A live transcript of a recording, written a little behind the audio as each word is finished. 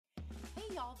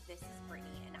This is Brittany,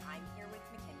 and I'm here with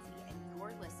Mackenzie, and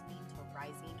you're listening to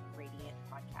Rising Radiant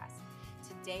Podcast.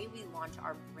 Today, we launch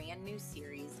our brand new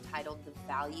series titled The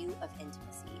Value of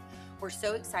Intimacy. We're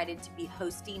so excited to be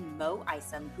hosting Mo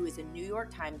Isom, who is a New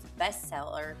York Times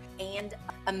bestseller and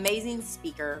amazing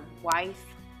speaker, wife,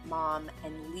 mom,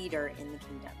 and leader in the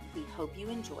kingdom. We hope you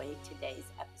enjoy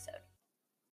today's episode.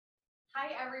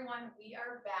 Hi, everyone. We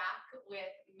are back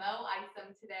with Mo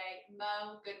Isom today.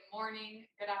 Mo, good morning,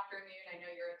 good afternoon. I know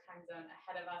you're a time zone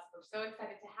ahead of us. We're so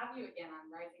excited to have you again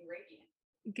on Rising Radiant.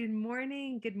 Good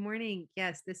morning. Good morning.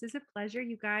 Yes, this is a pleasure,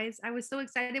 you guys. I was so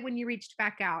excited when you reached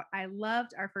back out. I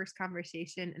loved our first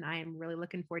conversation, and I am really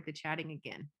looking forward to chatting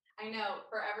again. I know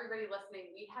for everybody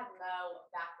listening, we had Mo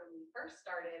back when we first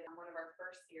started on one of our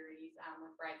first series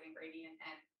with Rising Radiant,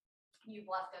 and you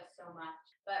blessed us so much.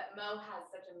 But Mo has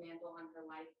such a mantle on her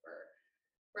life for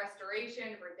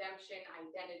restoration, redemption,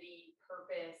 identity,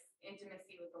 purpose,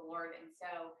 intimacy with the Lord. And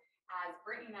so as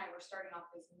Brittany and I were starting off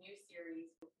this new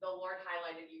series, the Lord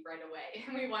highlighted you right away.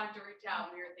 And we wanted to reach out.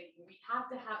 And we were thinking, we have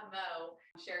to have Mo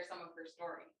share some of her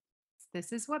story. This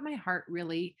is what my heart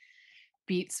really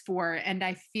beats for. And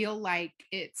I feel like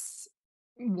it's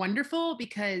wonderful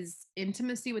because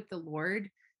intimacy with the Lord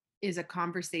is a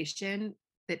conversation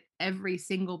that every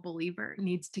single believer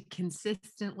needs to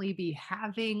consistently be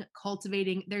having,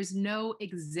 cultivating. There's no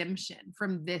exemption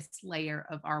from this layer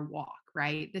of our walk,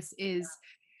 right? This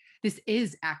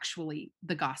is actually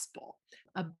the gospel.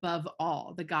 Above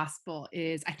all, the gospel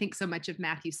is, I think, so much of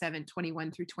Matthew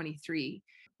 7:21 through 23,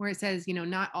 where it says,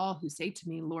 not all who say to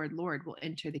me, Lord, Lord, will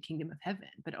enter the kingdom of heaven,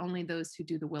 but only those who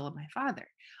do the will of my Father.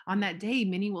 On that day,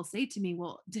 many will say to me,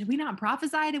 well, did we not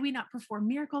prophesy? Did we not perform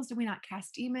miracles? Did we not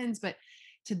cast demons? But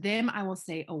to them, I will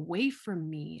say, away from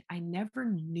me, I never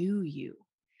knew you.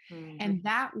 And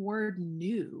that word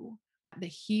knew, the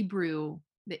Hebrew,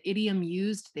 the idiom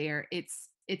used there, it's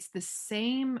the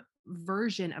same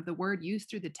version of the word used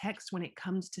through the text when it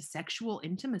comes to sexual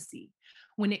intimacy,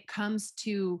 when it comes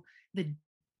to the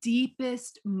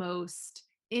deepest, most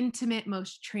intimate,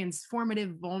 most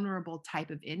transformative, vulnerable type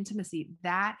of intimacy.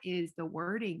 That is the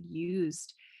wording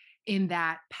used in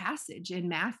that passage in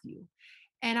Matthew.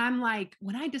 And I'm like,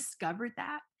 when I discovered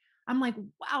that, I'm like,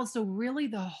 wow, so really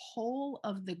the whole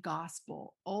of the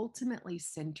gospel ultimately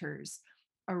centers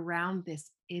around this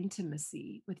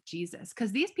intimacy with Jesus,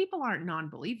 because these people aren't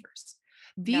non-believers.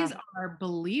 These are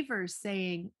believers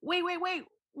saying, wait,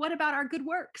 what about our good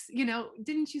works?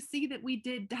 Didn't you see that we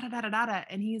did da da da da da?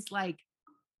 And he's like,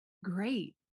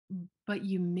 great, but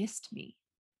you missed me.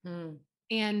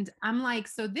 And I'm like,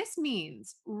 so this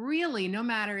means really, no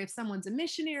matter if someone's a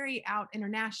missionary out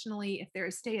internationally, if they're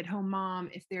a stay-at-home mom,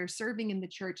 if they're serving in the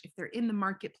church, if they're in the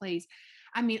marketplace,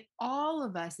 I mean, all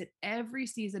of us at every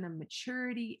season of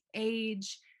maturity,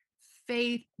 age,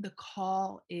 faith, the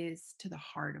call is to the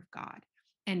heart of God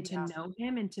and to know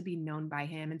him and to be known by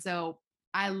him. And so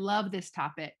I love this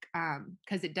topic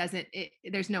because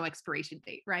there's no expiration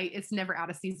date, right? It's never out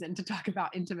of season to talk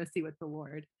about intimacy with the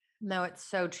Lord. No, it's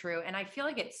so true. And I feel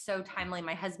like it's so timely.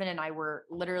 My husband and I were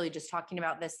literally just talking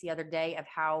about this the other day of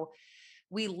how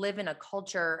we live in a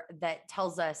culture that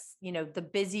tells us, the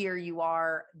busier you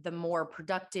are, the more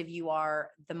productive you are,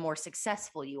 the more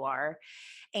successful you are.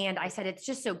 And I said, it's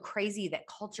just so crazy that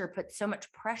culture puts so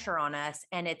much pressure on us.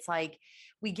 And it's like,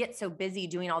 we get so busy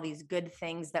doing all these good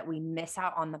things that we miss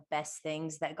out on the best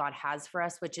things that God has for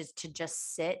us, which is to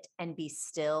just sit and be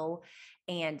still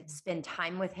and spend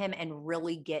time with him and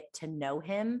really get to know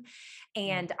him.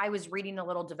 And I was reading a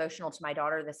little devotional to my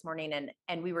daughter this morning,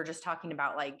 and we were just talking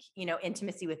about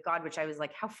intimacy with God, which I was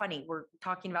like, how funny, we're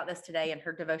talking about this today. And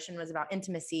her devotion was about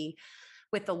intimacy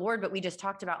with the Lord. But we just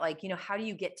talked about how do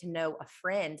you get to know a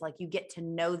friend? Like, you get to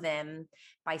know them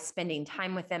by spending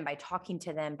time with them, by talking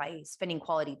to them, by spending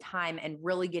quality time and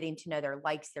really getting to know their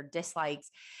likes, their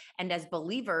dislikes. And as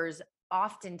believers,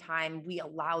 oftentimes we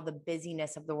allow the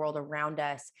busyness of the world around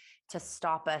us to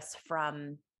stop us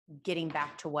from getting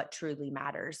back to what truly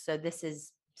matters. So this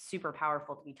is super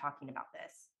powerful to be talking about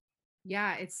this.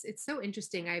 Yeah, it's so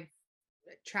interesting. I've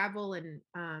travel and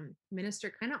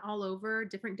minister kind of all over,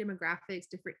 different demographics,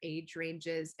 different age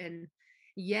ranges, and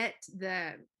yet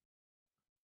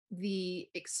the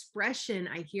expression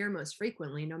I hear most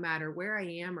frequently, no matter where I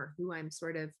am or who I'm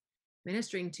sort of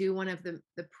ministering to, one of the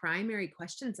primary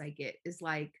questions I get is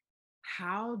like,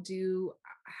 how do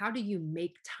you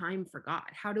make time for God?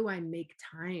 How do I make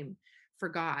time for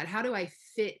God? How do I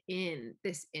fit in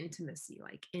this intimacy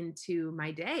into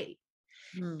my day?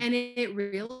 Mm. And it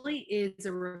really is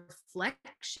a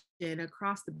reflection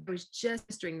across the I was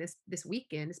just during this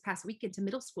past weekend to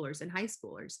middle schoolers and high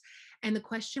schoolers. And the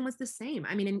question was the same.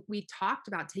 I mean, and we talked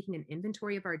about taking an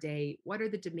inventory of our day. What are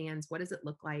the demands? What does it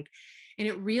look like? And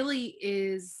it really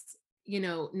is,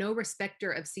 no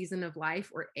respecter of season of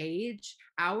life or age.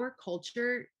 Our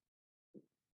culture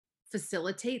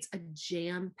facilitates a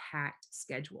jam-packed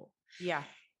schedule. Yeah.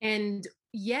 And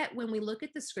yet, when we look at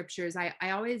the scriptures, I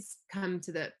always come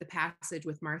to the passage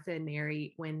with Martha and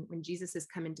Mary when Jesus has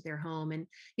come into their home. And,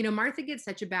 Martha gets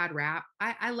such a bad rap.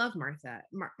 I love Martha.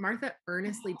 Martha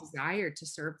earnestly desired to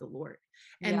serve the Lord.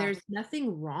 And Yeah. there's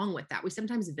nothing wrong with that. We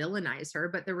sometimes villainize her,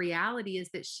 but the reality is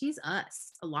that she's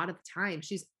us a lot of the time.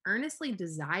 She's earnestly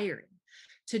desiring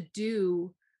to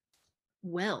do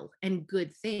well and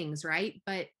good things, right?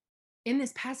 But in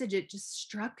this passage, it just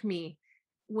struck me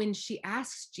when she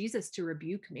asks Jesus to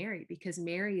rebuke Mary because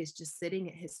Mary is just sitting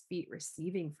at his feet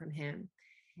receiving from him.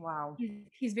 Wow.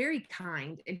 He's very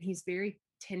kind and he's very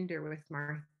tender with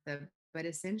Martha. But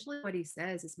essentially, what he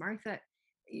says is, Martha,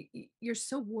 you're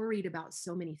so worried about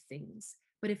so many things.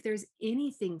 But if there's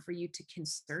anything for you to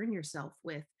concern yourself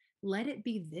with, let it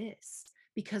be this,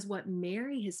 because what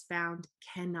Mary has found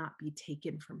cannot be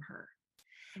taken from her.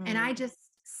 And Mm. I just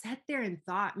sat there and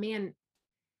thought, man,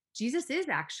 Jesus is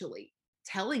actually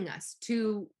telling us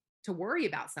to worry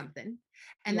about something.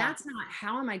 And Yeah. that's not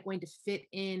how am I going to fit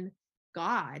in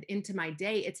God into my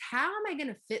day. It's how am I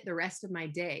going to fit the rest of my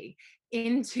day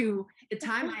into the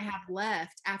time I have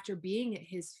left after being at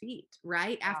his feet,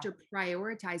 right? Wow. After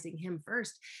prioritizing him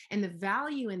first. And the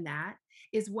value in that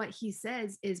is what he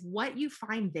says is what you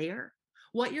find there,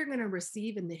 what you're going to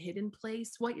receive in the hidden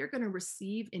place, what you're going to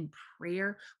receive in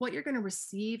prayer, what you're going to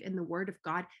receive in the word of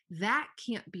God, that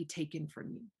can't be taken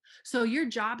from you. So your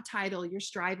job title you're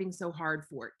striving so hard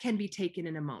for can be taken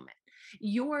in a moment.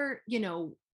 Your,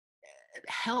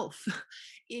 health,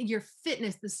 your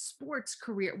fitness, the sports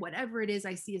career, whatever it is,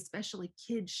 I see especially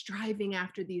kids striving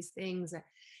after these things.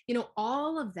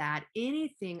 All of that,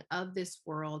 anything of this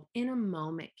world in a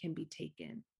moment can be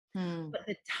taken. Mm. But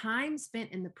the time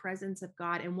spent in the presence of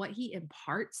God and what he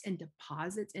imparts and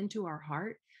deposits into our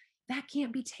heart, that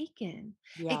can't be taken.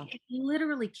 Yeah. It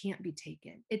literally can't be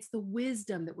taken. It's the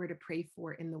wisdom that we're to pray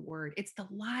for in the word. It's the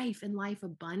life and life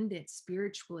abundant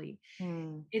spiritually.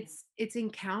 Mm. It's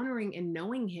encountering and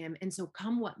knowing him. And so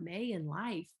come what may in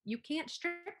life, you can't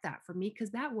strip that from me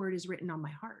because that word is written on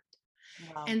my heart.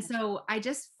 Wow. And so I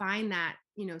just find that,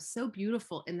 so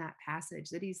beautiful in that passage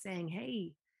that he's saying,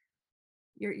 hey,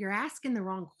 you're asking the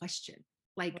wrong question.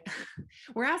 Like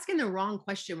we're asking the wrong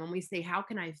question when we say, how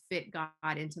can I fit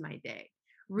God into my day?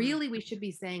 Mm. Really, we should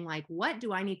be saying, like, what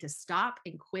do I need to stop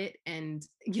and quit and,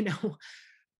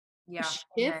 Yeah. shift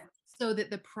Amen. so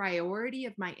that the priority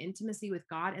of my intimacy with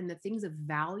God and the things of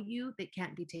value that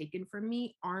can't be taken from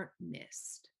me aren't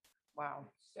missed. Wow.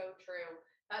 So true.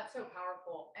 That's so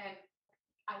powerful. And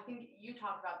I think you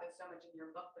talk about this so much in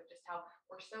your book, but just how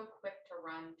we're so quick to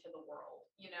run to the world,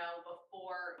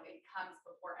 before it comes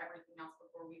before everything else,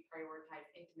 before we prioritize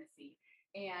intimacy.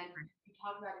 And you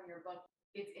talk about in your book,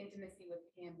 it's intimacy with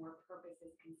him where purpose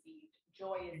is conceived,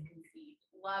 joy is conceived,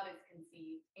 love is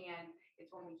conceived. And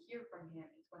it's when we hear from him,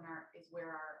 is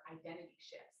where our identity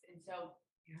shifts. And so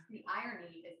Yeah. the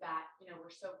irony is that, we're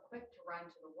so quick to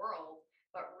run to the world,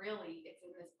 but really it's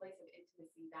in this place of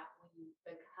intimacy that we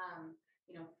become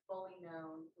fully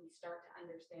known, we start to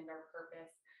understand our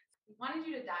purpose. We wanted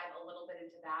you to dive a little bit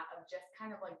into that of just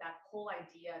kind of like that whole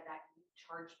idea that you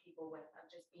charge people with of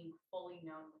just being fully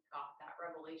known with God. That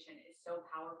revelation is so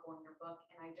powerful in your book.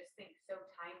 And I just think so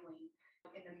timely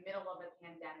in the middle of a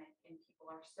pandemic and people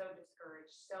are so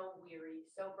discouraged, so weary,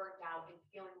 so burnt out, and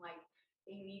feeling like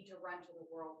they need to run to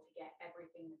the world to get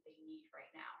everything that they need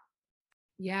right now.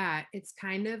 Yeah, it's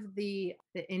kind of the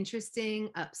interesting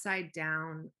upside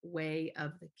down way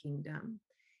of the kingdom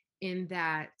in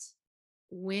that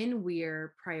when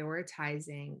we're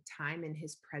prioritizing time in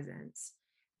his presence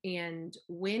and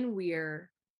when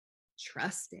we're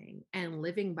trusting and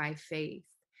living by faith,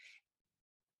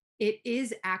 it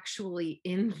is actually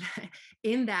in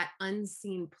that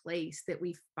unseen place that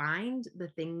we find the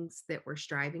things that we're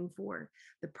striving for,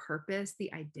 the purpose,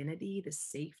 the identity, the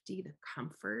safety, the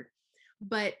comfort.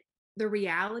 But the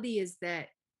reality is that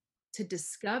to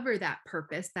discover that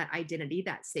purpose, that identity,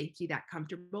 that safety, that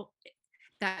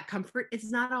comfort,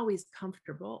 it's not always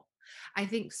comfortable. I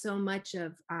think so much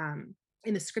of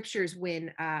in the scriptures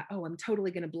when I'm totally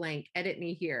going to blank, edit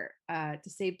me here to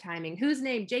save timing, whose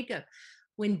name? Jacob.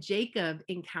 When Jacob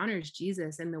encounters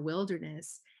Jesus in the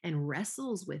wilderness and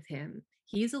wrestles with him,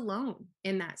 he's alone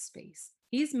in that space.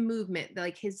 He's movement,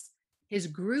 like His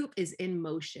group is in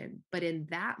motion, but in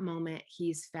that moment,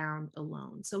 he's found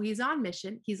alone. So he's on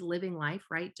mission. He's living life,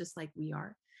 right? Just like we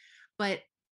are. But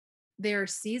there are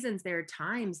seasons, there are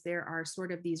times, there are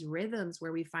sort of these rhythms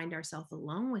where we find ourselves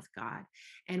alone with God.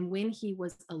 And when he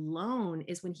was alone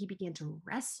is when he began to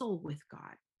wrestle with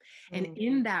God. And Mm.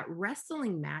 in that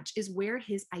wrestling match is where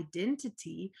his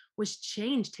identity was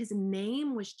changed. His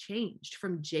name was changed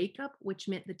from Jacob, which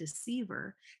meant the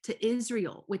deceiver, to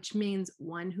Israel, which means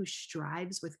one who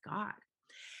strives with God.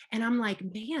 And I'm like,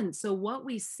 man, so what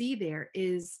we see there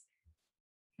is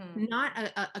Hmm. not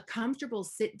a comfortable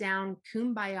sit down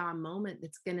kumbaya moment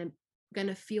that's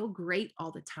gonna feel great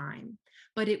all the time,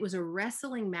 but it was a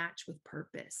wrestling match with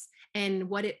purpose, and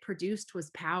what it produced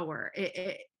was power.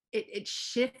 It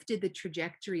shifted the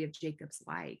trajectory of Jacob's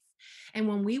life. And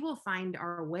when we will find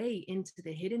our way into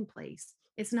the hidden place,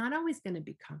 it's not always going to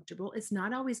be comfortable, it's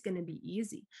not always going to be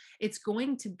easy. It's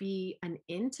going to be an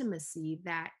intimacy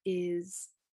that is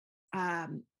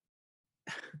um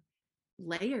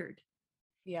layered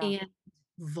Yeah. and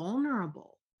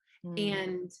vulnerable. Mm.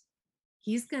 And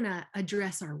he's going to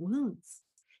address our wounds.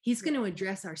 He's going to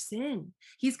address our sin.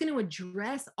 He's going to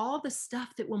address all the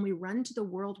stuff that when we run to the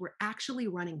world, we're actually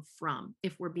running from,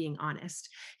 if we're being honest.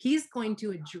 He's going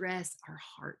to address our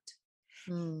heart.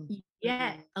 Mm.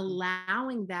 Yet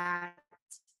allowing that,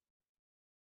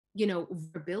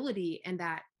 vulnerability and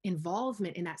that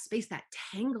involvement in that space, that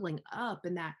tangling up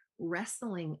and that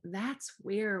wrestling, that's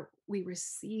where we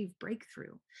receive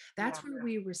breakthrough. That's Yeah. where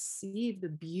we receive the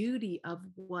beauty of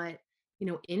what,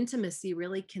 intimacy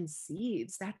really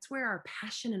conceives. That's where our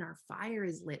passion and our fire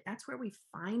is lit. That's where we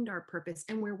find our purpose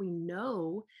and where we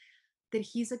know that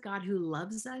he's a God who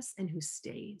loves us and who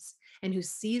stays and who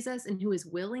sees us and who is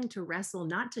willing to wrestle,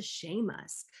 not to shame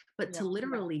us, but Yeah. to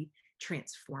literally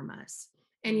transform us.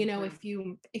 And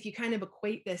Mhm. if you kind of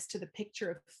equate this to the picture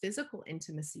of physical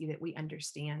intimacy that we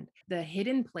understand, the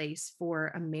hidden place for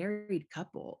a married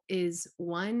couple is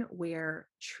one where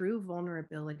true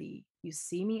vulnerability, you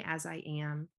see me as I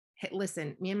am. Hey,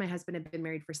 listen, me and my husband have been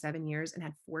married for 7 years and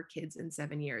had 4 kids in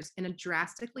 7 years. In a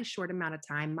drastically short amount of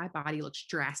time, my body looks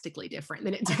drastically different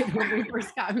than it did when we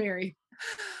first got married.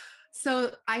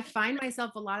 So I find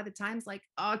myself a lot of the times like,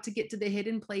 oh, to get to the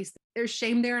hidden place, there's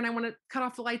shame there. And I want to cut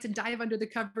off the lights and dive under the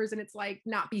covers. And it's like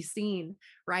not be seen,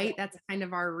 right? That's kind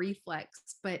of our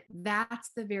reflex. But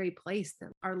that's the very place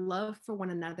that our love for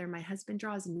one another, my husband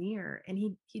draws near and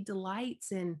he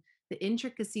delights in the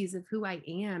intricacies of who I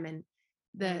am and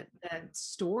the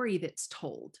story that's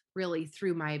told really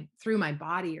through my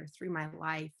body or through my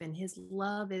life. And his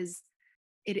love is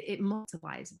it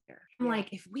multiplies there. I'm Yeah.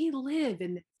 like, if we live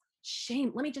in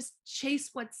shame, let me just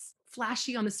chase what's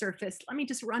flashy on the surface. Let me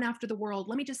just run after the world.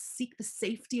 Let me just seek the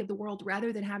safety of the world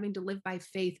rather than having to live by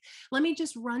faith. Let me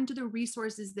just run to the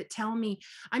resources that tell me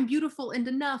I'm beautiful and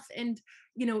enough and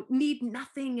need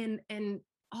nothing and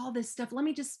all this stuff. Let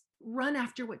me just run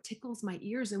after what tickles my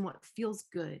ears and what feels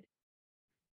good.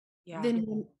 Yeah.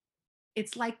 Then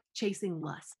it's like chasing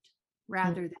lust Mm.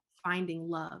 rather than finding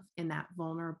love in that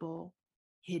vulnerable,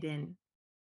 hidden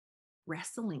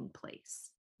wrestling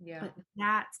place. Yeah. But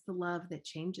that's the love that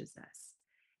changes us.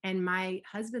 And my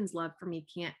husband's love for me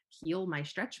can't heal my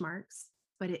stretch marks,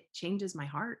 but it changes my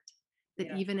heart. That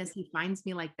Yeah. even as he finds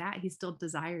me like that, he still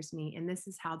desires me. And this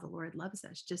is how the Lord loves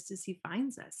us. Just as he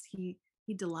finds us, he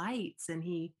delights and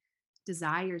he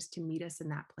desires to meet us in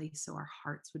that place so our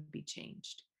hearts would be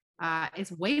changed.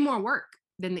 It's way more work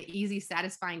than the easy,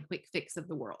 satisfying, quick fix of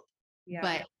the world. Yeah.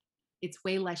 But it's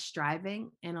way less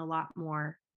striving and a lot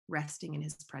more resting in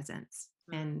his presence,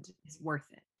 and it's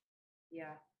worth it.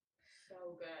 Yeah.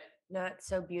 So good. No, it's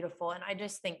so beautiful. And I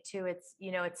just think too, it's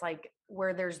like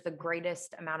where there's the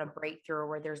greatest amount of breakthrough,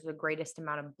 where there's the greatest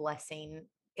amount of blessing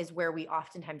is where we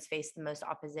oftentimes face the most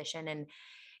opposition. And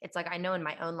it's like, I know in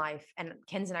my own life, and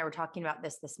Ken's and I were talking about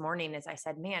this morning, as I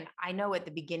said, man, I know at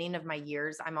the beginning of my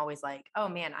years, I'm always like, oh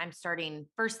man, I'm starting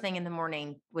first thing in the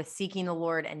morning with seeking the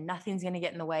Lord and nothing's going to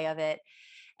get in the way of it.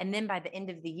 And then by the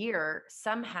end of the year,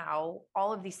 somehow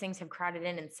all of these things have crowded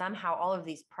in and somehow all of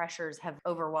these pressures have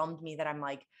overwhelmed me that I'm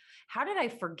like, how did I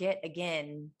forget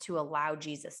again to allow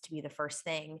Jesus to be the first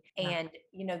thing? Yeah. And,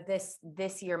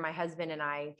 this year, my husband and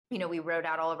I, we wrote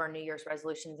out all of our New Year's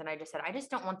resolutions. And I just said, I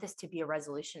just don't want this to be a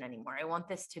resolution anymore. I want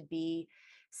this to be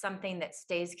something that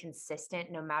stays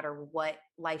consistent no matter what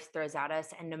life throws at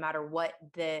us and no matter what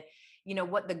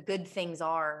what the good things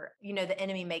are, the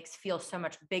enemy makes feel so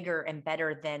much bigger and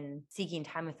better than seeking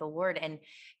time with the Lord. And,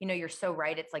 you're so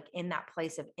right. It's like in that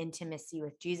place of intimacy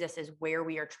with Jesus is where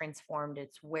we are transformed.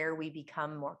 It's where we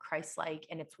become more Christ-like.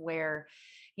 And it's where,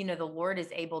 the Lord is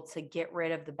able to get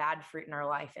rid of the bad fruit in our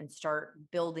life and start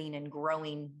building and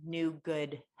growing new,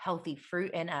 good, healthy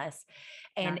fruit in us.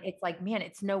 Yeah. And it's like, man,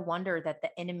 it's no wonder that the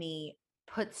enemy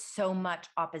puts so much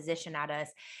opposition at us.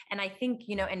 And I think,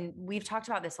 and we've talked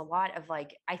about this a lot of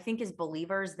like, I think as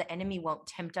believers, the enemy won't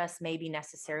tempt us maybe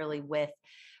necessarily with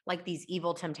like these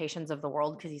evil temptations of the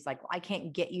world, because he's like, well, I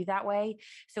can't get you that way.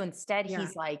 So instead, Yeah.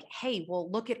 he's like, hey, well,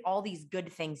 look at all these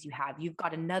good things you have. You've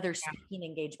got another speaking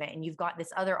engagement, and you've got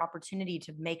this other opportunity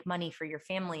to make money for your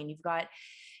family, and you've got,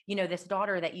 this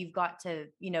daughter that you've got to,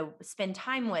 spend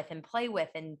time with and play with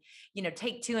and,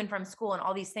 take to and from school and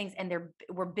all these things. And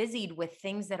we're busied with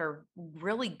things that are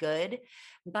really good.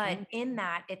 But Mhm. in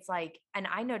that, it's like, and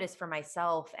I notice for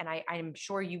myself, and I'm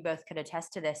sure you both could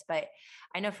attest to this, but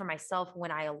I know for myself,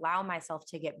 when I allow myself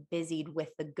to get busied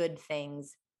with the good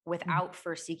things Mhm. without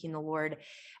first seeking the Lord,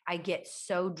 I get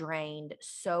so drained,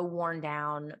 so worn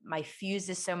down. My fuse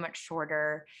is so much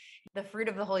shorter. The fruit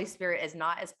of the Holy Spirit is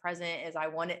not as present as I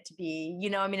want it to be.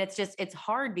 I mean, it's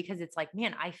hard because it's like,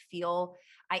 man, I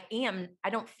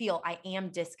am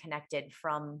disconnected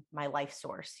from my life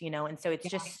source, and so it's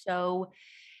Yeah. just so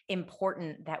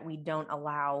important that we don't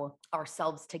allow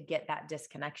ourselves to get that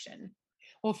disconnection.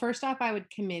 Well, first off, I would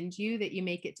commend you that you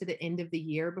make it to the end of the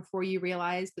year before you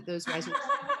realize that those resolutions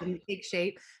didn't take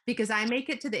shape, because I make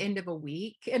it to the end of a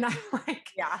week and I'm like,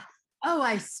 Yeah. oh,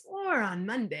 I swore on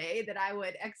Monday that I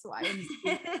would X, Y, and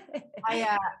Z.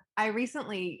 I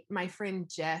recently, my friend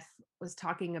Jeff was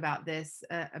talking about this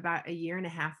about a year and a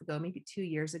half ago, maybe 2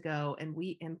 years ago, and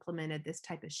we implemented this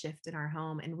type of shift in our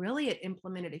home, and really it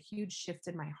implemented a huge shift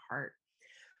in my heart.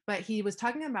 But he was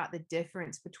talking about the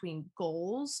difference between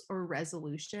goals or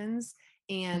resolutions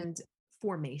Mm. and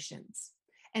formations.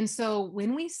 And so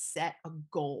when we set a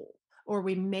goal or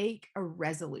we make a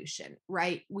resolution,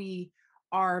 right, we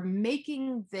are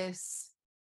making this,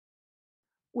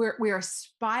 we're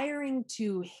aspiring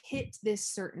to hit this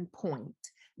certain point.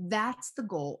 That's the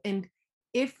goal. And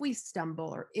if we stumble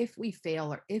or if we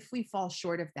fail or if we fall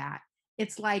short of that,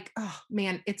 it's like, oh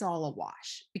man, it's all a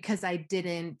wash because I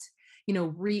didn't,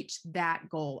 reach that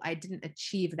goal. I didn't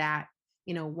achieve that,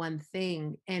 one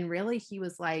thing. And really he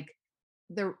was like,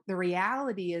 the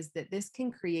reality is that this can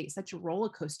create such roller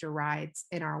coaster rides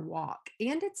in our walk,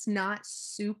 and it's not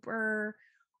super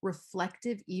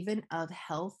reflective even of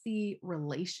healthy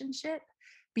relationship,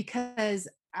 because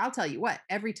I'll tell you what,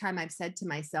 every time I've said to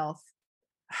myself,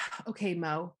 okay,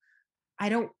 Mo, I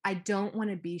don't want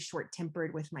to be short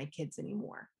tempered with my kids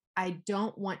anymore. I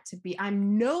don't want to be,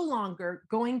 I'm no longer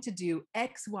going to do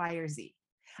X, Y, or Z.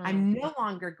 Mm. I'm no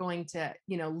longer going to,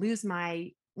 lose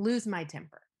my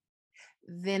temper.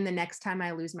 Then the next time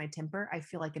I lose my temper, I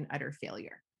feel like an utter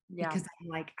failure Yeah. because I'm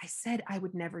like, I said I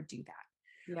would never do that.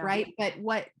 Yeah. Right. But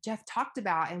what Jeff talked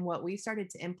about and what we started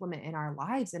to implement in our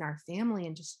lives, in our family,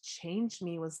 and just changed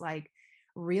me was like,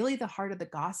 really, the heart of the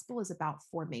gospel is about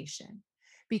formation.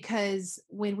 Because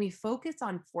when we focus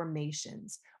on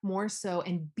formations more so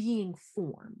and being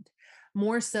formed,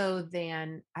 more so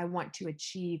than I want to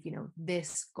achieve,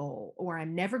 this goal, or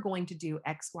I'm never going to do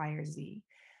X, Y, or Z,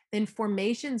 then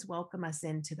formations welcome us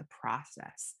into the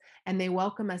process, and they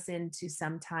welcome us into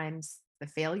sometimes the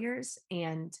failures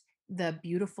and the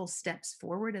beautiful steps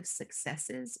forward of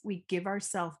successes. We give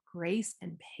ourselves grace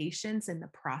and patience in the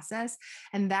process.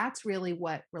 And that's really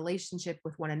what relationship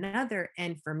with one another,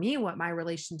 and for me, what my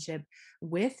relationship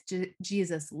with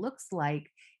Jesus looks like,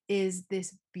 is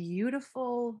this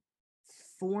beautiful,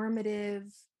 formative,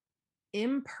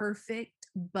 imperfect,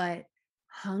 but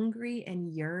hungry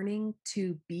and yearning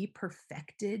to be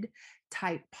perfected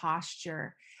type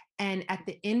posture. And at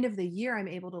the end of the year, I'm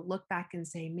able to look back and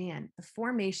say, man, the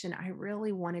formation I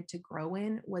really wanted to grow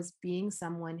in was being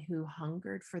someone who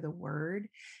hungered for the word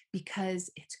because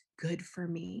it's good for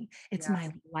me. It's Yeah.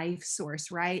 my life source,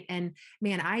 right? And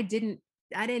man, I didn't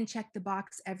check the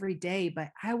box every day, but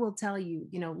I will tell you,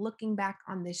 looking back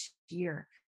on this year,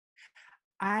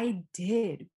 I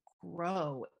did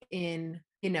grow in,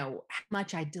 how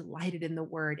much I delighted in the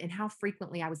word and how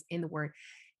frequently I was in the word.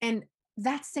 And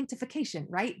that's sanctification,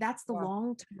 right? That's the Yeah.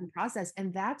 long-term process.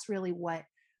 And that's really what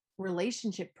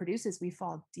relationship produces. We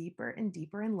fall deeper and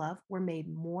deeper in love. We're made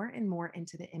more and more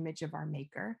into the image of our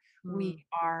maker. We Mm.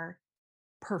 are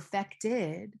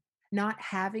perfected, not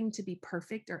having to be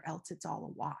perfect or else it's all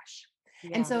a wash.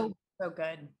 And Yeah. so So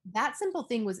good. that simple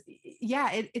thing was,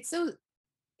 yeah, it's so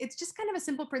it's just kind of a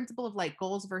simple principle of like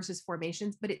goals versus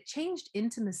formations, but it changed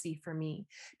intimacy for me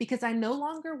because I no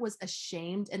longer was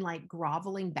ashamed and like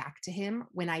groveling back to him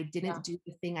when I Yeah. didn't do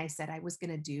the thing I said I was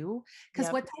going to do. Because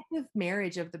Yep. what type of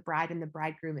marriage of the bride and the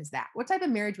bridegroom is that? What type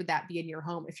of marriage would that be in your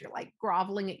home if you're like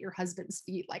groveling at your husband's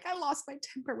feet? Like, I lost my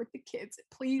temper with the kids.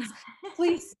 Please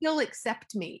still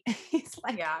accept me. He's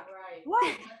like, Yeah. Right.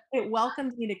 what? It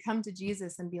welcomed me to come to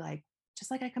Jesus and be like,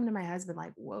 just like I come to my husband,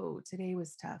 like, whoa, today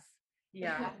was tough.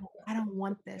 Yeah. I don't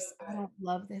want So this. I good. don't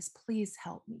love this. Please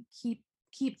help me. Keep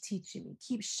teaching me.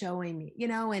 Keep showing me,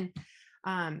 and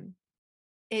um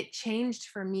it changed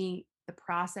for me the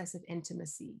process of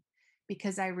intimacy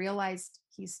because I realized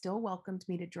he still welcomed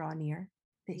me to draw near,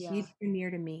 that he Yeah. drew near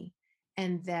to me,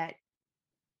 and that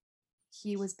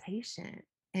he was patient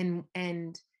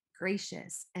and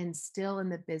gracious and still in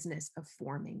the business of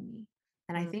forming me.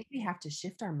 And I Mm, think we have to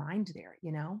shift our mind there.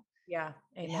 yeah.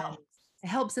 It Amen. helps. It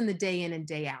helps in the day in and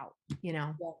day out.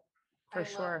 Yeah. For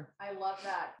sure. I love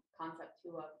that concept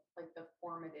too of like the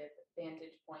formative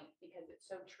vantage point because it's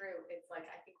so true. It's like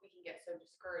I think we can get so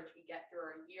discouraged. We get through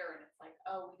our year and it's like,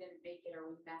 oh, we didn't make it or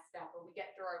we messed up, or we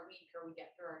get through our week or we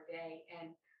get through our day.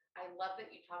 And I love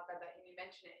that you talk about that and you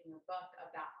mention it in your book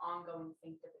of that ongoing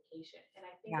sanctification. And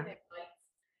I think Yeah.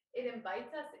 it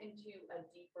invites us into a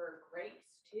deeper grace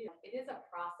too. It is a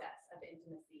process of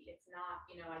intimacy. It's not,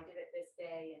 I did it this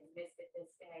day and missed it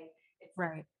this day. It's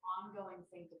like Right. ongoing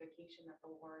sanctification that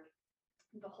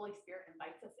the Holy Spirit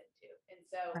invites us into. And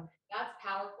so Right. that's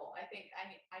powerful. I think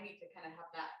I need to kind of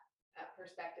have that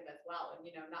perspective as well. And,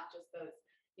 not just those,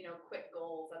 quick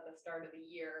goals at the start of the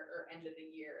year or end of the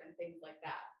year and things like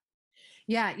that.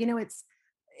 Yeah, it's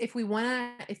if we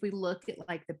look at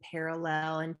like the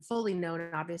parallel and fully known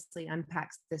obviously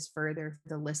unpacks this further for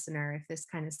the listener, if this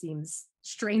kind of seems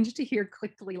strange to hear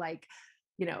quickly, like,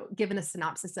 given a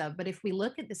synopsis of, but if we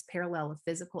look at this parallel of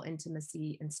physical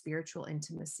intimacy and spiritual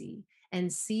intimacy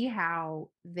and see how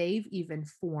they've even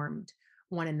formed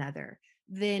one another,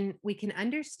 then we can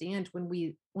understand when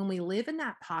we live in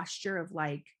that posture of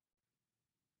like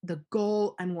the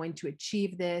goal, I'm going to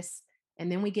achieve this.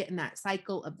 And then we get in that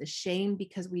cycle of the shame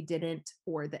because we didn't,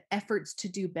 or the efforts to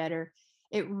do better.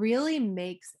 It really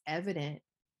makes evident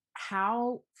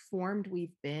how formed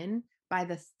we've been by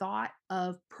the thought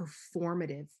of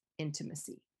performative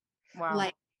intimacy. Wow.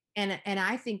 Like, and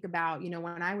I think about,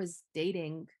 when I was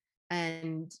dating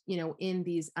and, in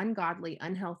these ungodly,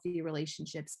 unhealthy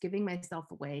relationships, giving myself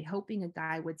away, hoping a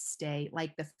guy would stay,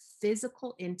 like the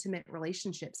physical, intimate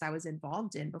relationships I was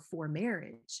involved in before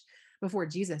marriage, before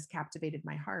Jesus captivated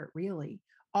my heart, really,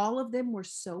 all of them were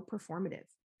so performative.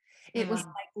 It was Mm,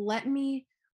 like, let me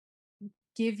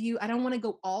give you, I don't want to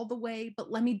go all the way,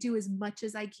 but let me do as much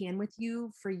as I can with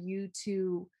you for you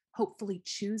to hopefully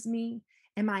choose me.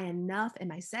 Am I enough?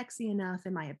 Am I sexy enough?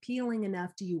 Am I appealing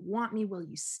enough? Do you want me? Will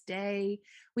you stay?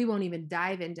 We won't even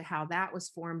dive into how that was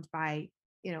formed by,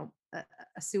 a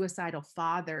suicidal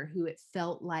father who it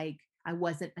felt like I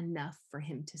wasn't enough for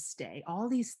him to stay. All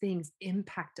these things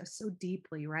impact us so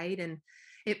deeply, right? And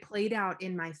it played out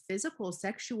in my physical,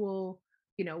 sexual,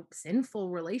 sinful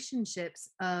relationships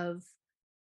of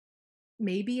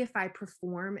maybe if I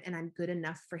perform and I'm good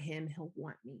enough for him, he'll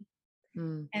want me.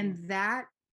 mm, And that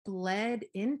bled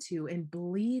into and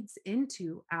bleeds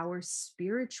into our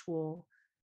spiritual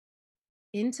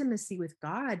intimacy with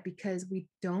God because we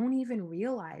don't even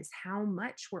realize how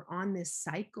much we're on this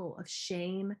cycle of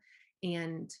shame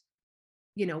and,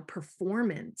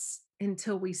 performance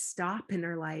until we stop and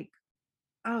are like,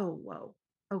 oh, whoa,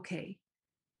 okay,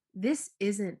 this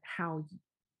isn't how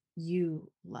you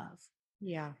love.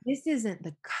 yeah. This isn't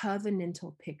the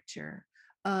covenantal picture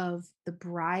of the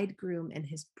bridegroom and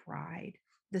his bride,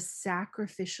 the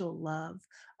sacrificial love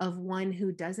of one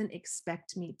who doesn't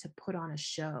expect me to put on a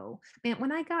show. Man,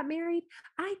 when I got married,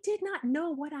 I did not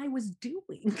know what I was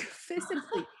doing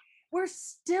physically. We're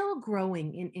still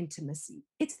growing in intimacy.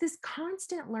 It's this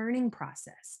constant learning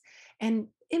process and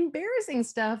embarrassing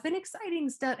stuff and exciting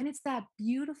stuff. And it's that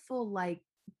beautiful, like,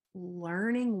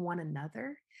 learning one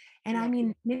another. And I Yeah.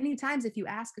 mean, many times if you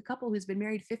ask a couple who's been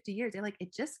married 50 years, they're like,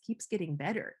 it just keeps getting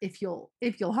better if you'll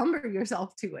humble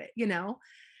yourself to it.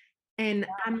 And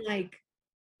I'm like,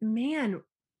 man,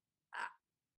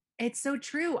 it's so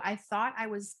true. I thought I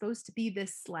was supposed to be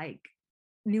this like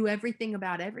knew everything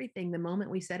about everything the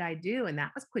moment we said I do. And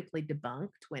that was quickly debunked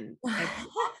when every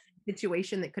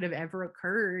situation that could have ever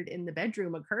occurred in the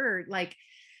bedroom occurred. Like,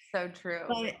 So true.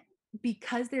 but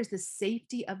because there's the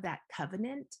safety of that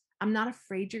covenant, I'm not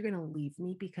afraid you're going to leave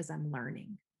me because I'm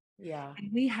learning. Yeah. And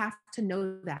we have to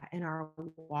know that in our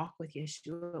walk with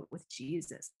Yeshua, with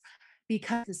Jesus,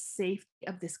 because the safety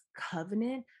of this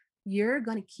covenant You're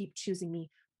going to keep choosing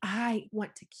me. I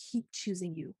want to keep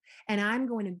choosing you. And I'm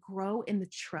going to grow in the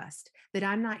trust that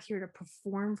I'm not here to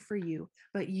perform for you,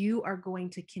 but you are going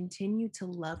to continue to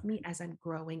love me as I'm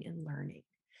growing and learning.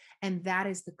 And that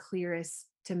is the clearest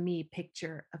to me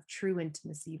picture of true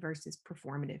intimacy versus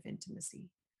performative intimacy.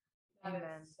 That is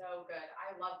Amen. so good.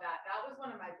 I love that. That was one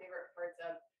of my favorite parts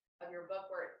of your book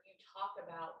where you talk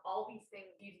about all these things,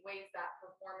 these ways that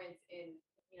performance in,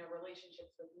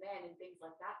 relationships with men and things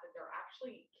like that, that they're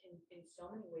actually can in so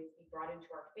many ways be brought into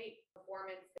our faith.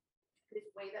 Performance, this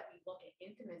way that we look at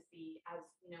intimacy as,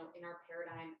 in our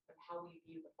paradigm of how we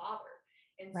view the Father.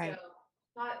 And so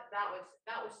Right. that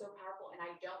was so powerful. And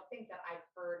I don't think that I've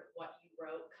heard what you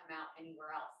wrote come out anywhere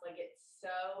else. Like it's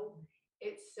so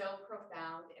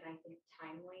profound and I think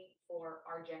timely for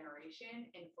our generation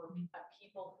and for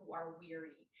people who are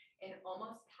weary and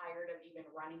almost tired of even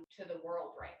running to the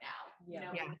world right now.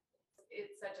 Yeah. Yeah.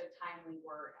 It's such a timely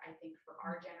word, I think, for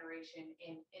our generation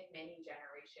and in many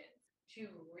generations to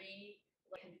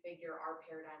reconfigure our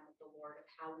paradigm with the Lord of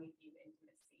how we view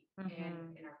intimacy and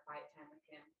Hmm. in our quiet time with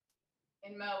Him.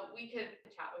 And Mo, we could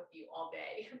chat with you all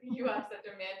day. You have such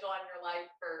a mantle on your life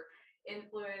for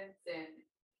influence, and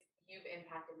you've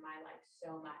impacted my life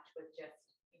so much with just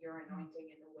your anointing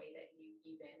and the way that you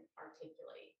even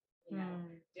articulate,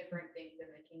 Mm. different things in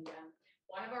the kingdom.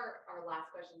 One of our last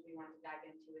questions we wanted to dive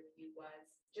into with you was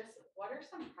just what are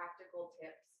some practical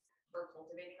tips for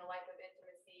cultivating a life of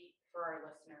intimacy for our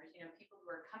listeners? People who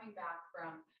are coming back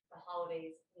from the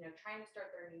holidays, trying to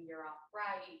start their new year off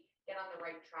right, get on the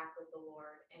right track with the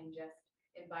Lord, and just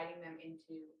inviting them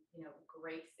into,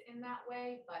 grace in that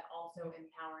way, but also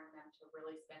empowering them to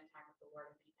really spend time with the Lord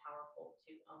and be powerful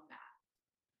to own that.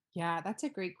 Yeah, that's a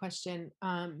great question.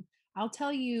 I'll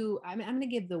tell you, I'm going to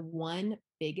give the one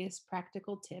biggest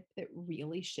practical tip that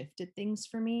really shifted things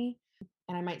for me.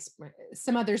 And I might,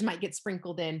 some others might get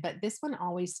sprinkled in, but this one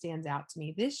always stands out to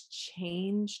me. This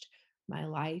changed my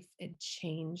life. It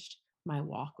changed my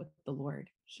walk with the Lord.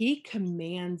 He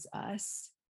commands us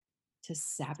to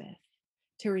Sabbath,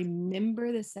 to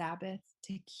remember the Sabbath,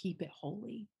 to keep it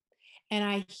holy. And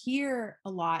I hear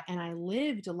a lot, and I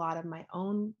lived a lot of my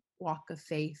own walk of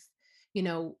faith, you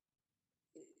know,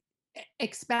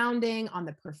 expounding on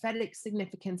the prophetic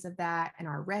significance of that. And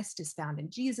our rest is found in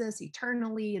Jesus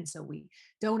eternally. And so we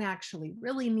don't actually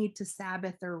really need to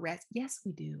Sabbath or rest. Yes,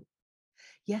 we do.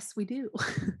 Yes, we do.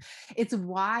 It's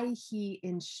why he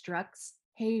instructs,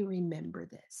 hey, remember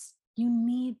this. You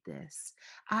need this.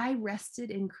 I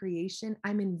rested in creation.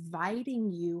 I'm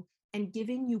inviting you and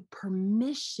giving you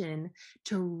permission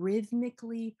to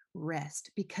rhythmically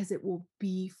rest because it will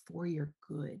be for your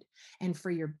good and for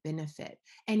your benefit.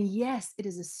 And yes, it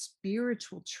is a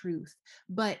spiritual truth,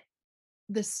 but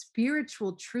the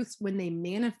spiritual truths, when they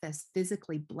manifest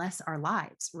physically, bless our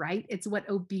lives, right? It's what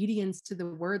obedience to the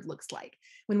word looks like.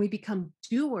 When we become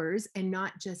doers and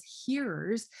not just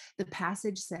hearers, the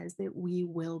passage says that we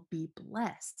will be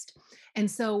blessed.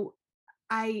 And so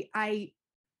I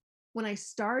when I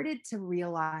started to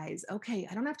realize, okay,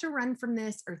 I don't have to run from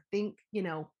this or think,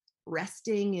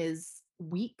 resting is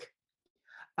weak,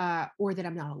 or that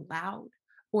I'm not allowed,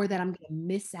 or that I'm going to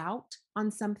miss out on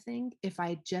something if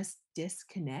I just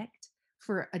disconnect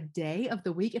for a day of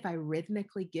the week. If I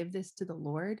rhythmically give this to the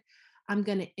Lord, I'm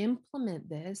going to implement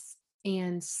this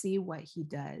and see what He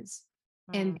does.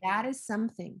 And Mm. that is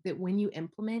something that when you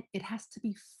implement, it has to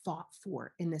be fought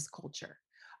for in this culture.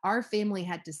 Our family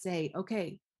had to say,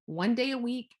 okay, one day a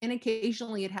week, and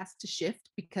occasionally it has to shift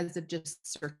because of just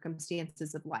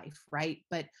circumstances of life, right?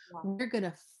 But Wow. we're going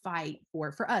to fight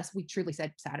for us, we truly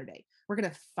said Saturday. We're going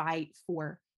to fight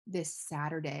for this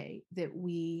Saturday that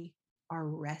we are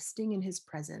resting in His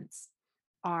presence,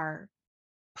 are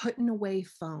putting away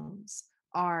phones,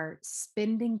 are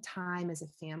spending time as a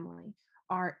family,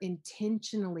 are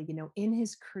intentionally, in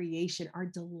His creation, are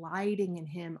delighting in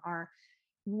Him, are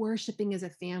worshiping as a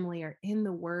family, are in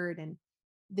the Word. And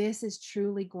this is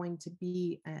truly going to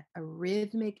be a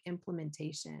rhythmic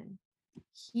implementation.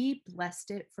 He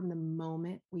blessed it from the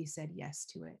moment we said yes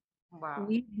to it. Wow.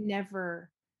 We've never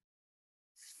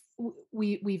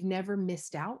we've never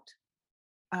missed out.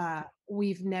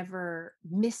 We've never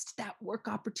missed that work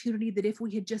opportunity that if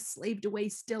we had just slaved away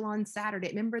still on Saturday.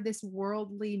 Remember this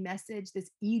worldly message, this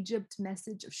Egypt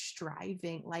message of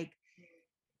striving. Like,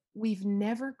 we've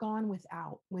never gone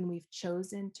without when we've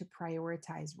chosen to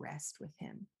prioritize rest with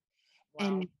Him. Wow.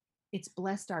 And it's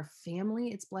blessed our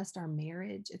family, it's blessed our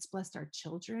marriage, it's blessed our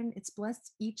children, it's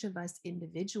blessed each of us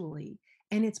individually.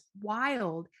 And it's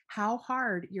wild how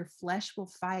hard your flesh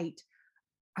will fight.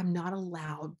 I'm not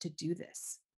allowed to do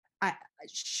this. I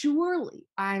surely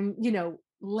I'm,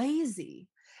 lazy.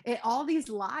 All these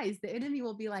lies, the enemy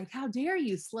will be like, how dare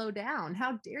you slow down?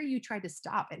 How dare you try to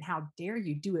stop? And how dare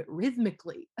you do it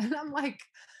rhythmically? And I'm like,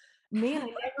 man, I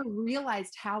never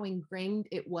realized how ingrained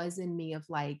it was in me of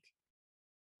like,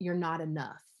 you're not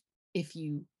enough if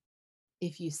you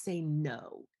say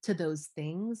no to those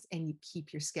things and you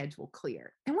keep your schedule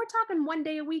clear. And we're talking 1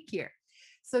 day a week here.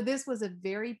 So this was a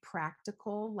very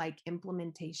practical like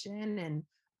implementation. And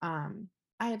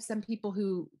I have some people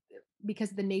who,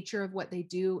 because of the nature of what they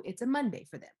do, it's a Monday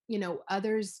for them.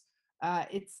 Others,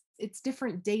 it's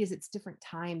different days, it's different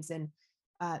times, and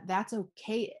that's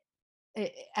okay.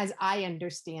 As I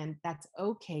understand, that's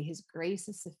okay. His grace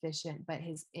is sufficient, but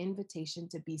his invitation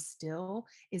to be still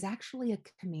is actually a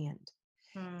command.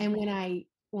 Mm, And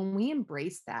when we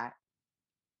embrace that,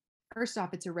 first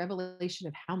off, it's a revelation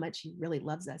of how much he really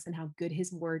loves us and how good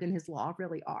his word and his law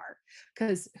really are.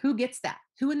 Because who gets that?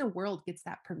 Who in the world gets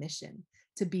that permission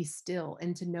to be still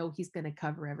and to know he's going to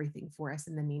cover everything for us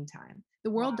in the meantime?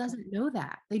 The world wow. doesn't know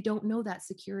that. They don't know that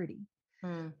security.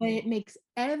 Mm, But it makes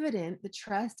evident the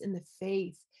trust and the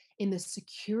faith in the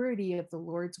security of the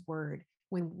Lord's word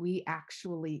when we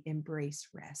actually embrace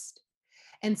rest.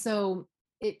 And so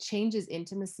it changes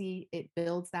intimacy, it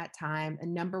builds that time. A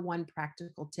number one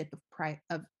practical tip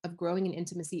of growing in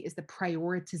intimacy is the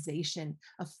prioritization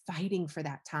of fighting for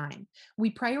that time.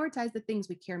 We prioritize the things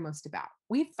we care most about.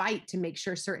 We fight to make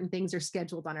sure certain things are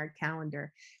scheduled on our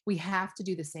calendar. We have to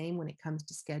do the same when it comes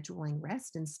to scheduling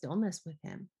rest and stillness with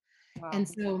him. wow. And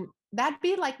so that'd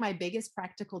be like my biggest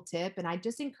practical tip. And I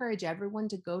just encourage everyone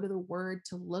to go to the word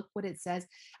to look what it says.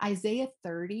 Isaiah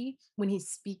 30, when he's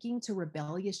speaking to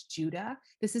rebellious Judah,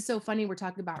 this is so funny. We're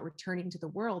talking about returning to the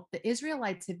world. The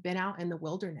Israelites have been out in the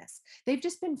wilderness, they've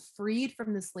just been freed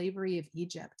from the slavery of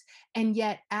Egypt. And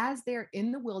yet, as they're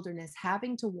in the wilderness,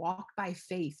 having to walk by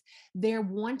faith, they're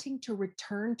wanting to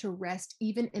return to rest,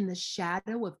 even in the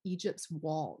shadow of Egypt's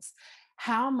walls.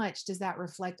 How much does that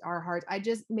reflect our hearts?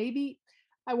 Maybe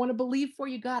I want to believe for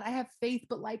you, God. I have faith,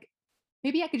 but like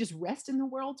maybe I could just rest in the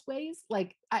world's ways.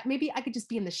 Like maybe I could just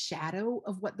be in the shadow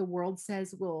of what the world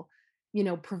says will,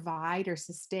 provide or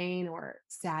sustain or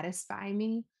satisfy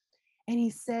me. And he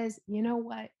says, you know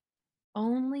what?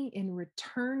 Only in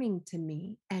returning to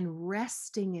me and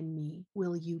resting in me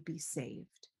will you be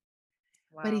saved.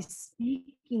 But Wow. he's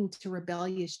speaking to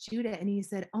rebellious Judah, and he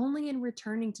said, only in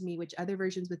returning to me, which other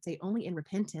versions would say only in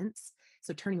repentance.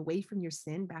 So turning away from your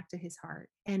sin back to his heart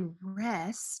and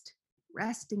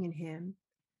resting in him,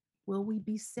 will we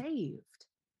be saved?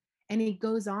 And he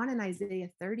goes on in Isaiah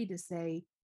 30 to say,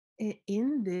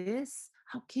 in this,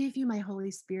 I'll give you my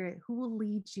Holy Spirit who will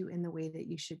lead you in the way that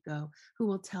you should go, who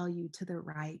will tell you to the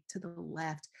right, to the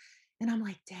left. And I'm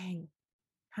like, dang,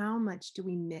 how much do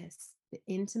we miss the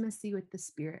intimacy with the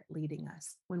Spirit leading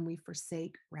us when we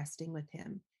forsake resting with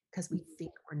Him because we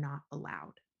think we're not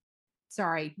allowed?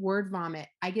 Sorry, word vomit.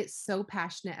 I get so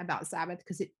passionate about Sabbath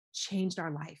because it changed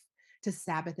our life to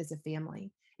Sabbath as a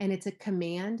family. And it's a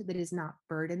command that is not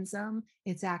burdensome.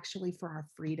 It's actually for our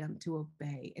freedom to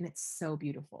obey. And it's so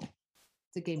beautiful.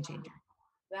 It's a game changer.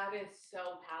 That is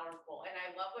so powerful. And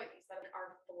I love what you said.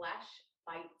 Our flesh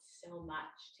fights so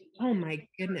much to Oh even my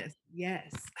goodness.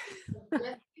 Yes.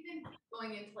 just even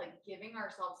going into like giving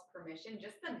ourselves permission,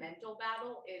 just the mental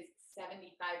battle is 75%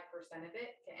 of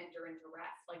it to enter into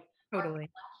rest. Like our Totally.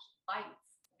 flesh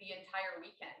fights the entire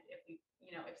weekend.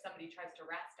 If somebody tries to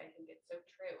rest, I think it's so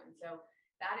true. And so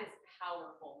that is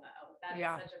powerful, though. That is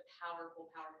Yeah. such a powerful,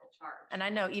 powerful charge. And I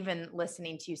know even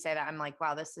listening to you say that, I'm like,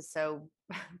 wow, this is so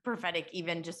prophetic,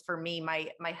 even just for me.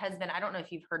 My husband, I don't know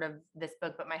if you've heard of this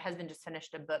book, but my husband just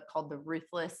finished a book called The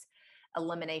Ruthless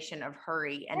Elimination of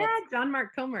Hurry. And Yeah, it's John Mark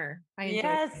Comer. I enjoy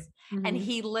yes. it. And Mhm.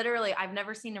 he literally, I've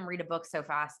never seen him read a book so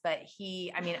fast, but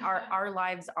our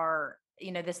lives are,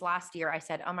 this last year I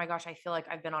said, oh my gosh, I feel like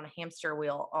I've been on a hamster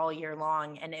wheel all year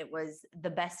long. And it was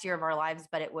the best year of our lives,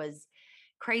 but it was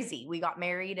crazy. We got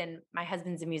married and my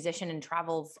husband's a musician and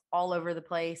travels all over the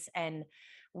place. And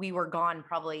we were gone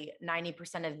probably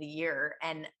 90% of the year.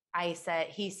 And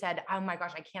he said, oh my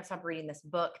gosh, I can't stop reading this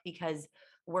book because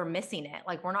we're missing it.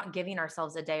 Like we're not giving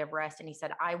ourselves a day of rest. And he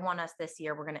said, I want us this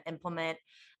year, we're going to implement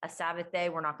a Sabbath day.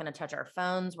 We're not going to touch our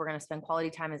phones. We're going to spend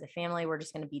quality time as a family. We're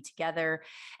just going to be together.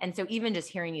 And so even just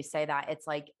hearing you say that, it's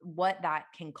like what that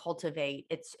can cultivate.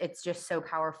 It's just so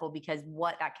powerful because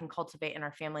what that can cultivate in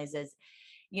our families is,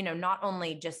 not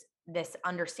only just this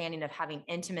understanding of having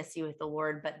intimacy with the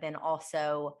Lord, but then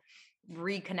also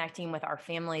reconnecting with our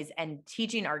families and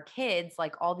teaching our kids,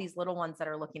 like all these little ones that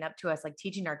are looking up to us, like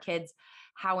teaching our kids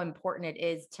how important it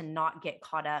is to not get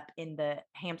caught up in the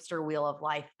hamster wheel of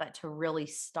life, but to really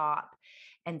stop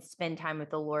and spend time with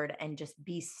the Lord and just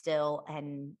be still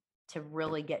and to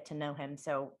really get to know him.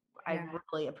 So I Yeah.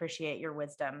 really appreciate your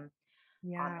wisdom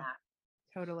on Yeah. that.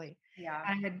 Totally. Yeah.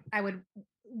 I would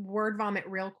word vomit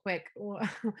real quick.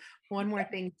 One more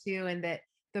thing too, and that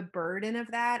the burden of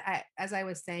that, as I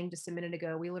was saying just a minute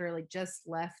ago, we literally just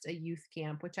left a youth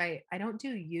camp, which I don't do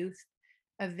youth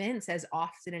events as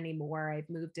often anymore. I've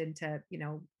moved into,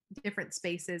 different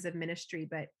spaces of ministry,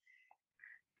 but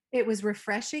it was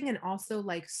refreshing and also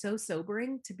like so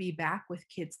sobering to be back with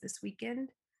kids this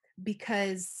weekend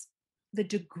because the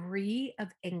degree of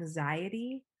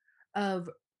anxiety, of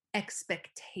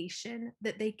expectation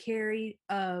that they carry,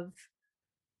 of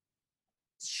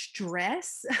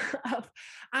stress, of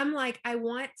I'm like, I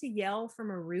want to yell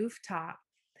from a rooftop.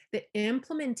 The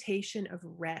implementation of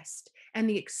rest and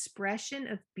the expression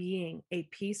of being a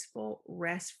peaceful,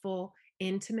 restful,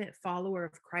 intimate follower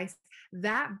of Christ,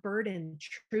 that burden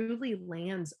truly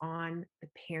lands on the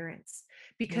parents.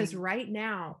 Because Mm. right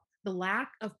now, the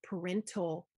lack of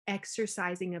parental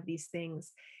exercising of these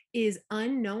things is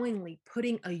unknowingly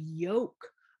putting a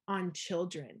yoke on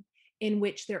children in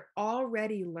which they're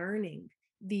already learning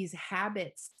these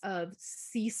habits of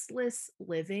ceaseless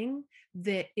living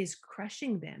that is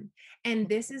crushing them. And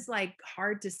this is like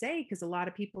hard to say because a lot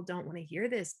of people don't want to hear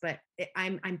this, but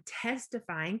I'm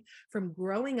testifying from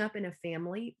growing up in a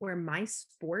family where my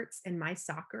sports and my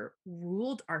soccer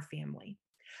ruled our family.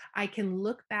 I can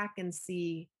look back and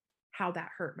see how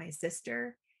that hurt my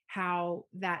sister, how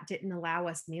that didn't allow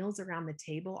us meals around the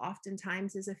table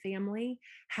oftentimes as a family,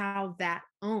 how that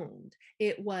owned.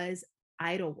 It was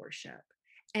idol worship.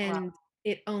 Wow. And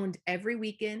it owned every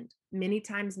weekend, many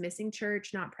times missing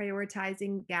church, not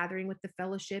prioritizing gathering with the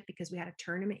fellowship because we had a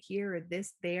tournament here or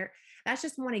this there. That's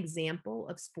just one example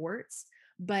of sports.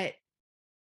 But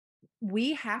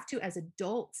we have to, as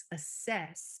adults,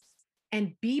 assess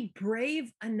and be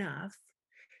brave enough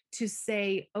to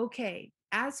say, okay,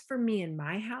 as for me and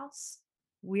my house,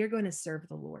 we're going to serve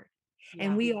the Lord.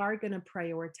 And Yeah. we are going to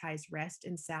prioritize rest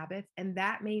and Sabbath. And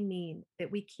that may mean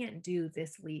that we can't do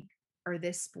this league or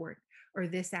this sport or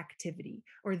this activity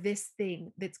or this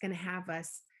thing that's going to have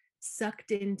us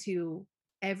sucked into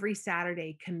every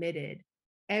Saturday committed,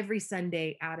 every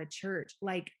Sunday out of church.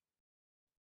 Like,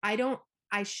 I don't,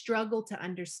 I struggle to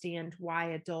understand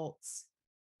why adults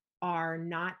are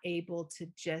not able to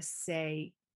just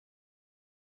say,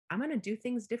 I'm going to do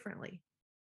things differently.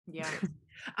 Yeah.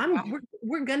 I'm Wow.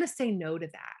 we're going to say no to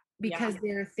that Yeah. because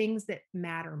there are things that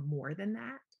matter more than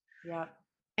that. Yeah.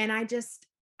 And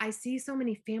I see so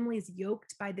many families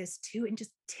yoked by this too, and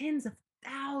just tens of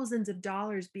thousands of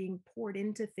dollars being poured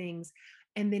into things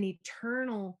and then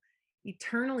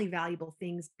eternally valuable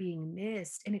things being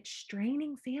missed, and it's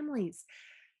straining families.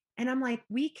 And I'm like,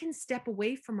 we can step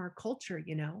away from our culture.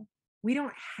 We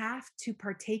don't have to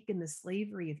partake in the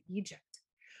slavery of Egypt.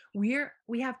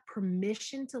 We have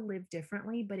permission to live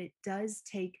differently, but it does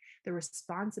take the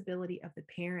responsibility of the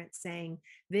parent saying,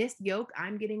 this yoke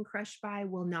I'm getting crushed by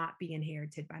will not be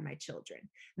inherited by my children.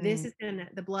 This Mm. is gonna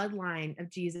the bloodline of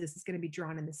Jesus is going to be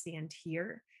drawn in the sand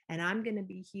here, and I'm going to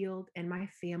be healed and my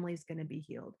family's going to be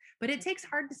healed. But it takes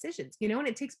hard decisions, and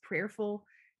it takes prayerful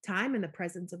time in the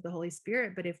presence of the Holy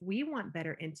Spirit. But if we want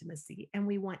better intimacy and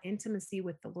we want intimacy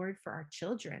with the Lord for our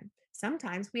children,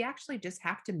 sometimes we actually just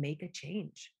have to make a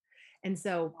change. And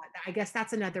so I guess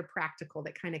that's another practical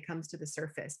that kind of comes to the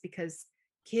surface because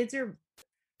kids are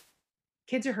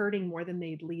kids are hurting more than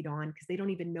they lead on because they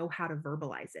don't even know how to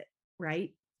verbalize it,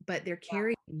 right? But they're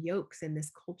carrying yokes in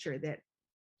this culture that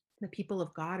the people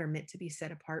of God are meant to be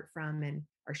set apart from and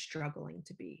are struggling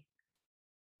to be.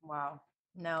 Wow.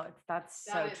 No, that's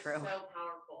so That is true. so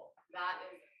powerful.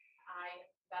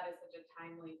 That is such a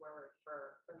timely word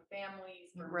for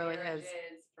families, It for really is.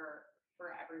 marriages, for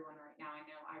everyone right now. I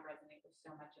know I resonate with so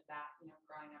much of that,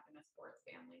 growing up in a sports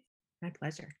family. My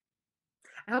pleasure.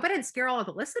 I hope I didn't scare all of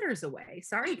the listeners away.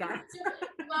 Sorry, guys.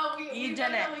 Well, we You did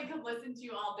it. definitely could listen to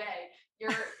you all day. You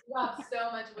have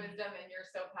so much wisdom and you're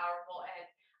so powerful. And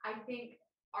I think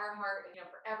our heart,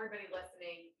 for everybody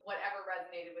listening, whatever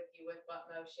resonated with you with what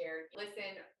Mo shared,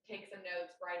 listen, take some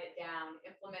notes, write it down,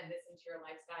 implement this into your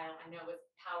lifestyle. I know it was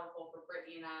powerful for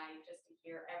Brittany and I just to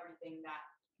hear everything that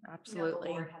the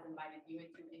Absolutely. Lord has invited you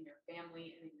into in your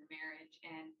family and in your marriage.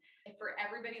 And for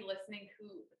everybody listening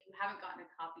who haven't gotten a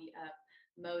copy of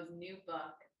Mo's new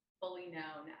book, Fully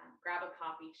Known, grab a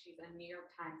copy. She's a New York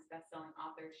Times bestselling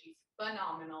author. She's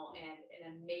phenomenal and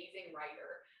an amazing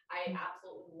writer. I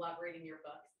absolutely love reading your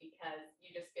books because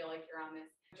you just feel like you're on this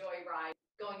joyride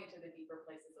going into the deeper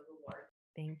places of the Lord.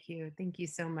 Thank you. Thank you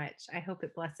so much. I hope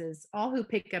it blesses all who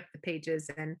pick up the pages,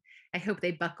 and I hope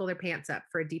they buckle their pants up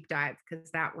for a deep dive, because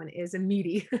that one is a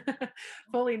meaty,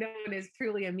 fully known as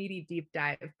truly a meaty deep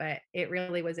dive, but it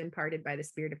really was imparted by the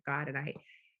Spirit of God. And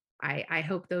I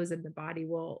hope those in the body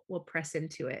will press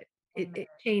into it. It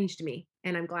changed me,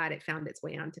 and I'm glad it found its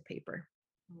way onto paper.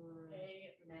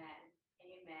 Amen.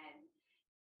 Amen.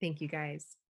 Thank you guys.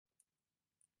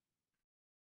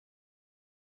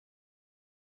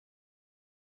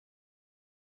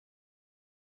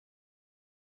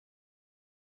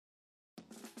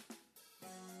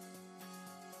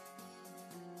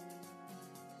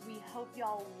 We hope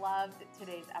y'all loved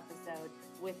today's episode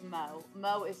with Mo.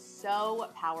 Mo is so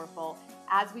powerful.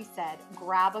 As we said,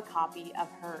 grab a copy of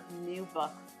her new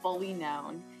book, Fully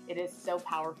Known. It is so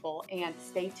powerful, and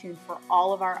stay tuned for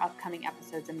all of our upcoming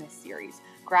episodes in this series.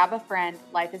 Grab a friend,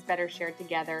 life is better shared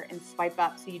together, and swipe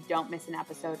up so you don't miss an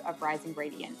episode of Rising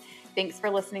Radiant. Thanks for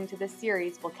listening to this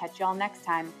series. We'll catch y'all next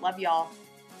time. Love y'all.